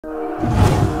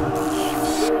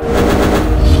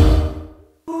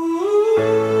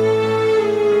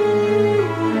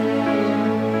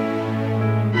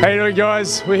Morning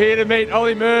guys, we're here to meet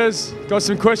Olly Murs. Got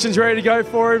some questions ready to go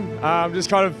for him. Just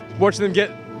kind of watching them get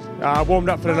warmed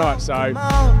up for the night. So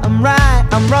I'm right,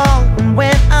 I'm wrong, and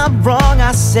when I'm wrong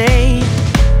I say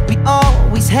we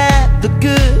always had the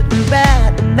good and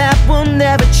bad, and that will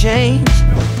never change.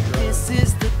 This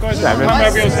is the Guys, I don't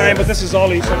know your name, but this is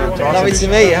Olly. So Lovely to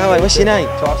meet you. How are you? What's your name?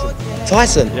 Tyson.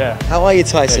 Tyson? Yeah. How are you,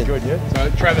 Tyson? Yeah, good, yeah. So,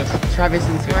 Travis. Travis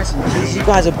and Tyson. Jeez, you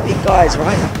guys are big guys,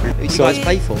 right? Who do you guys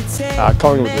play for?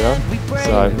 Collingwood, you know.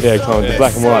 So yeah, Collingwood, the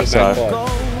black and white. So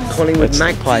Collingwood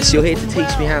Magpies. So you're here to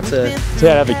teach me how to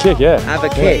have a kick, yeah. have a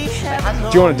kick.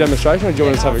 Do you want a demonstration or do you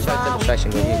want us to have a Demonstration,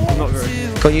 go on, you. I'm not very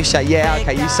good. Go on, you say, yeah,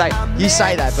 okay, you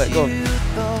say that, but go on.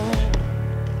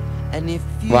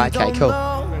 Right, okay, cool.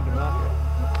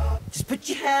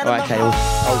 Right, okay,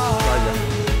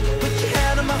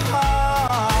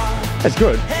 That's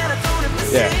good.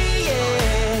 Yeah.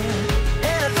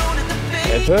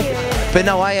 Yeah, perfect. But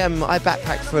no, I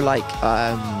backpacked for like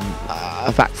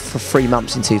back for 3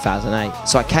 months in 2008.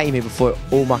 So I came here before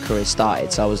all my career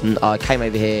started. So I came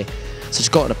over here. So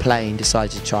just got on a plane,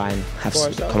 decided to try and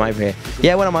come over here.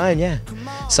 Yeah, I went on my own. Yeah.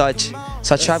 So I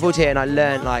travelled here and I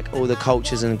learned like all the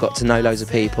cultures and got to know loads of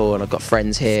people, and I've got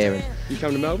friends here. And You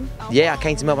come to Melbourne? yeah, I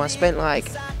came to Melbourne.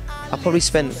 I probably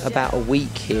spent about a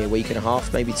week here, week and a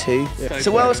half, maybe 2. Yeah. So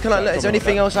what else can I learn? Is there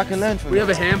anything else I can learn from We you? have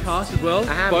a hand pass as well.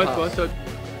 Both guys.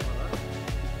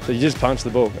 So you just punch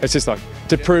the ball. It's just like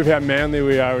to prove how manly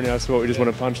we are in our sport. We just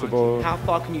want to punch the ball. How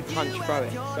far can you punch throw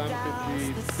it? Some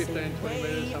 50, 15, 20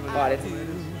 metres, some of Right,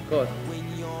 good.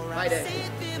 Right there.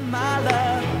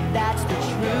 that's the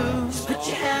truth. Put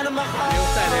your hand on my heart. You'll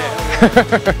stay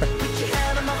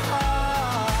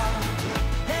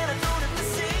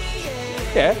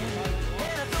there. Yeah.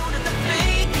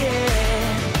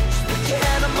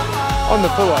 On the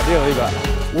full ideally, but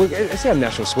it's our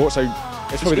national sport, so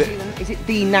it's probably Is it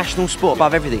the national sport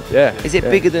above everything? Yeah. Is it yeah.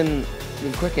 bigger than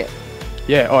cricket?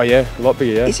 Yeah, oh yeah, a lot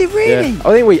bigger, yeah. Is it really? Yeah.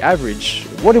 I think we average,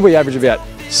 what did we average? About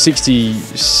 60,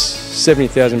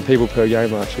 70,000 people per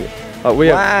game last year. Like we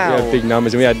have big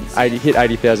numbers, and we had hit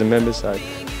 80,000 members, so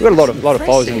we've got a lot of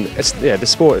followers, and the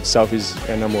sport itself is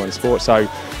our #1 sport. So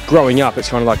growing up, it's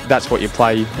kind of like that's what you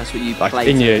play. That's what you like play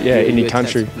in your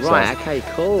country. Right. So, okay.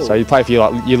 Cool. So you play for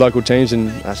your local teams,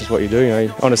 and that's just what you do. You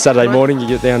know, on a Saturday morning, you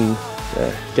get down,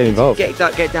 get involved.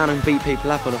 Get down and beat people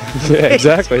up on it. Yeah,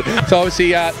 exactly. So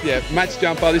obviously, match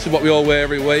jumper. This is what we all wear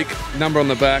every week. Number on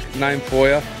the back, name for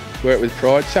you. Wear it with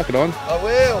pride. Chuck it on. I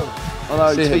will.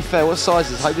 Although, to be fair, what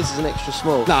size is? I hope this is an extra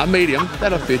small. Nah, medium.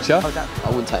 That'll fit you. I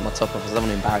wouldn't take my top off because I don't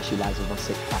want to embarrass you lads with my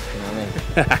sick pack, you know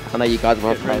what I mean? I know you guys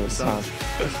won't play with time.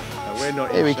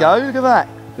 Here we go, look at that.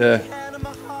 Yeah.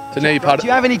 So now you're part Do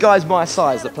you have any guys my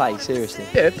size that play, seriously?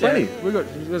 Yeah, plenty.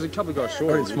 There's a couple of guys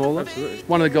short. Smaller.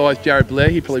 One of the guys, Jared Blair,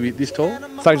 he'd probably be this tall.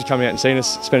 Thanks for coming out and seeing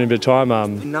us, spending a bit of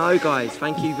time. No, guys,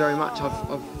 thank you very much.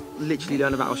 I've literally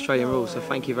learned about Australian rules, so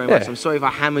thank you very much. I'm sorry if I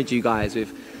hammered you guys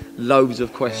with loads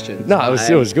of questions. No,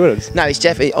 it was good. No, it's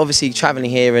definitely, obviously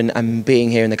travelling here and being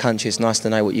here in the country, it's nice to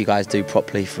know what you guys do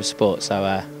properly for sport, so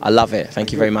I love it.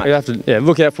 Thank you very much. We have to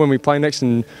look out for when we play next,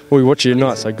 and we'll watch you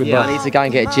tonight, so goodbye. Yeah, I need to go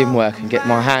and get a gym work and get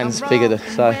my hands bigger,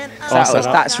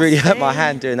 that's really hurt my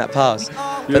hand doing that pass.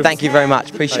 But thank you very much,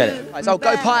 appreciate it. So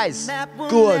go Pies,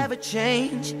 go on.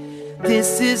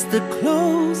 This is the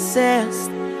closest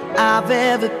I've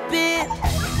ever been.